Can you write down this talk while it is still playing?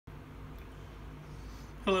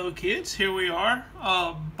Hello kids, here we are,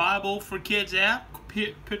 Bible for Kids app,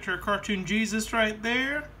 picture of cartoon Jesus right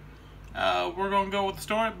there. We're going to go with the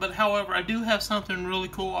story, but however, I do have something really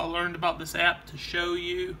cool I learned about this app to show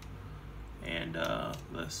you, and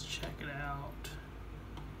let's check it out,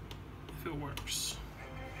 if it works.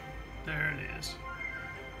 There it is.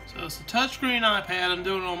 So it's a touchscreen iPad, I'm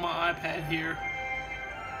doing it on my iPad here,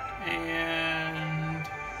 and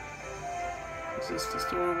is this the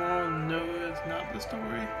story one? No, it's not the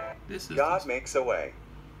story. This is God makes a way.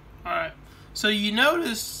 Alright, so you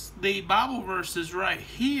notice the Bible verses right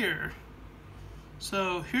here.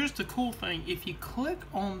 So here's the cool thing. If you click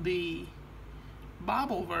on the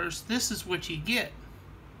Bible verse, this is what you get.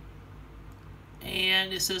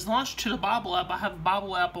 And it says launch to the Bible app. I have a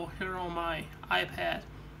Bible app here on my iPad.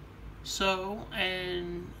 So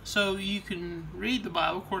you can read the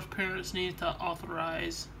Bible. Of course, parents need to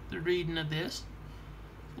authorize the reading of this.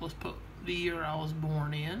 Let's put the year I was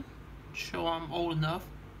born in. Show I'm old enough.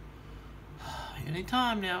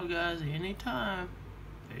 Anytime now, guys. Anytime.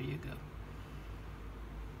 There you go.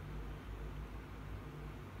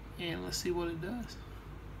 And let's see what it does.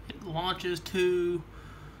 It launches to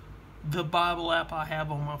the Bible app I have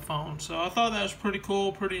on my phone. So I thought that was pretty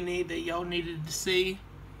cool, pretty neat that y'all needed to see.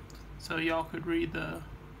 So y'all could read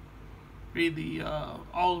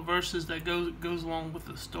all the verses that goes along with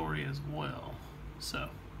the story as well. So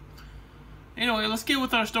anyway, let's get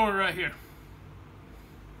with our story right here.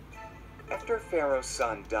 After Pharaoh's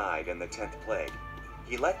son died in the 10th plague,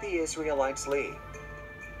 he let the Israelites leave.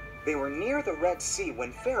 They were near the Red Sea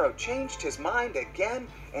when Pharaoh changed his mind again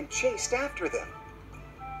and chased after them.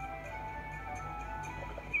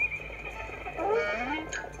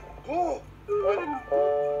 Oh!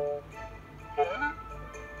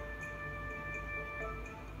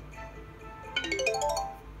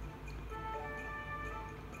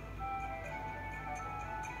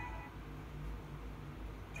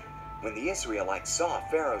 When the Israelites saw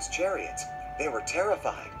Pharaoh's chariots, they were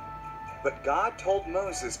terrified. But God told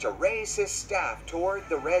Moses to raise his staff toward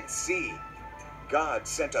the Red Sea. God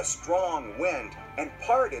sent a strong wind and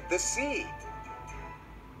parted the sea.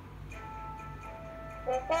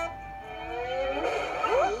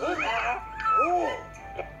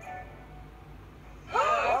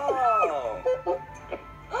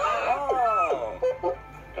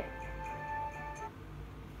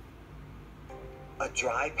 A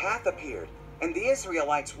dry path appeared, and the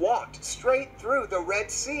Israelites walked straight through the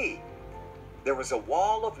Red Sea. There was a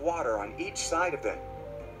wall of water on each side of them.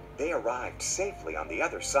 They arrived safely on the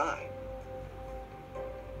other side.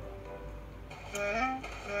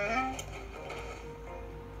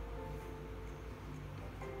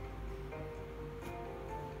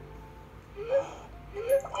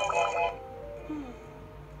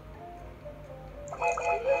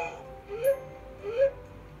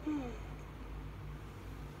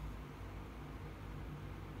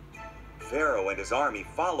 Pharaoh and his army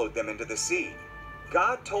followed them into the sea.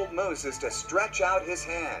 God told Moses to stretch out his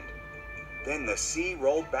hand. Then the sea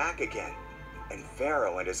rolled back again, and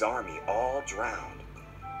Pharaoh and his army all drowned.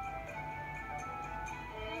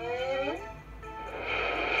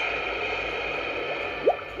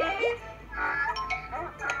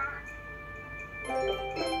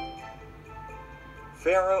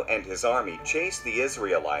 Pharaoh and his army chased the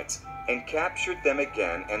Israelites and captured them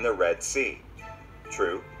again in the Red Sea.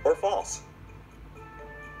 True or false?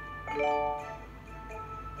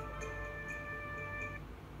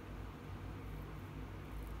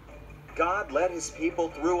 God led his people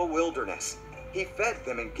through a wilderness. He fed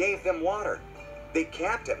them and gave them water. They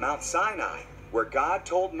camped at Mount Sinai, where God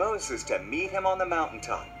told Moses to meet him on the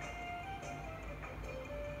mountaintop.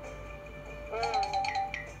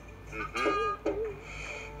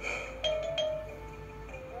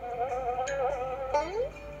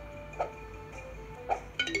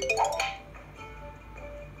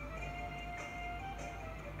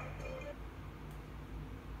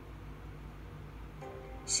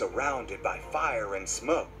 Surrounded by fire and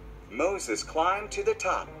smoke, Moses climbed to the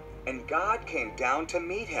top, and God came down to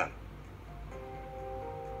meet him.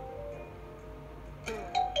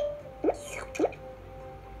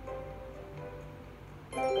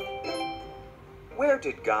 Where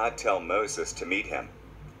did God tell Moses to meet him?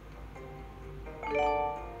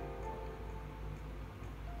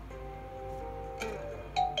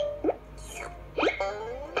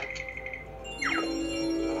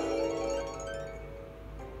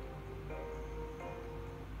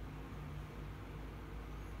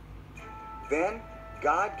 Then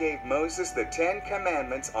God gave Moses the 10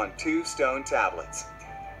 Commandments on 2 stone tablets.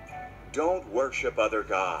 Don't worship other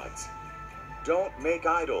gods. Don't make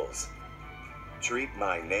idols. Treat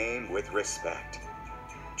my name with respect.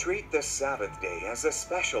 Treat the Sabbath day as a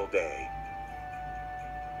special day.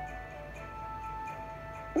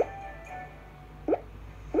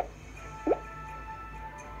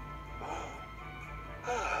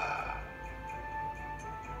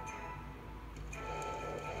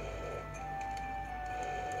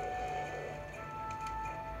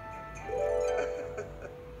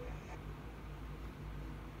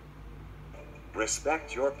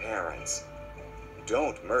 Respect your parents.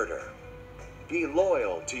 Don't murder. Be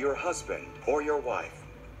loyal to your husband or your wife.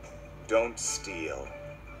 Don't steal.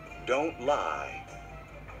 Don't lie.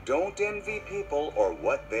 Don't envy people or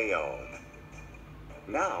what they own.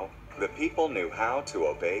 Now, the people knew how to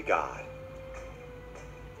obey God.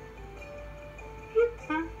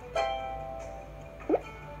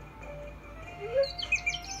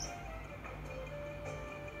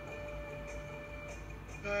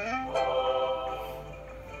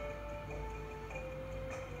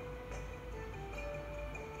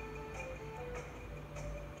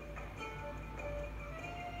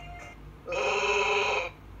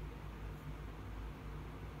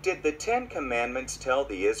 Did the Ten Commandments tell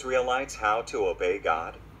the Israelites how to obey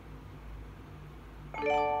God?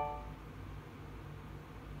 Alright,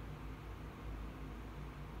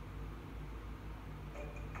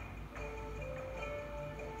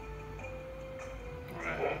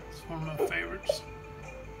 it's one of my favorites.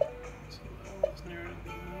 So that was near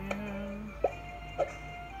the end.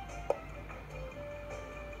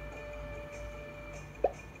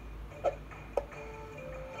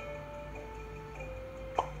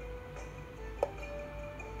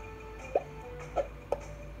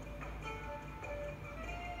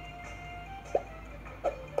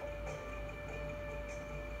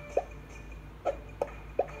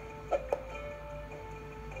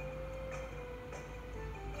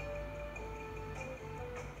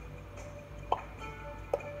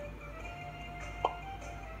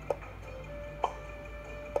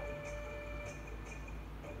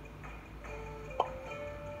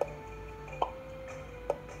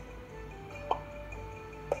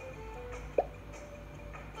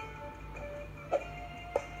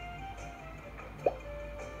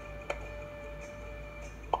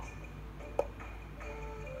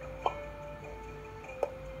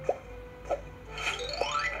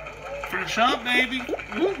 Finish up, baby.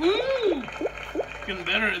 Woohoo! Getting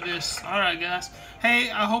better at this. Alright, guys.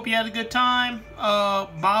 Hey, I hope you had a good time.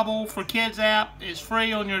 Bible for Kids app is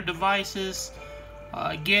free on your devices.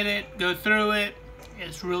 Get it. Go through it.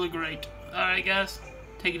 It's really great. Alright, guys.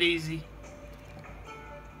 Take it easy.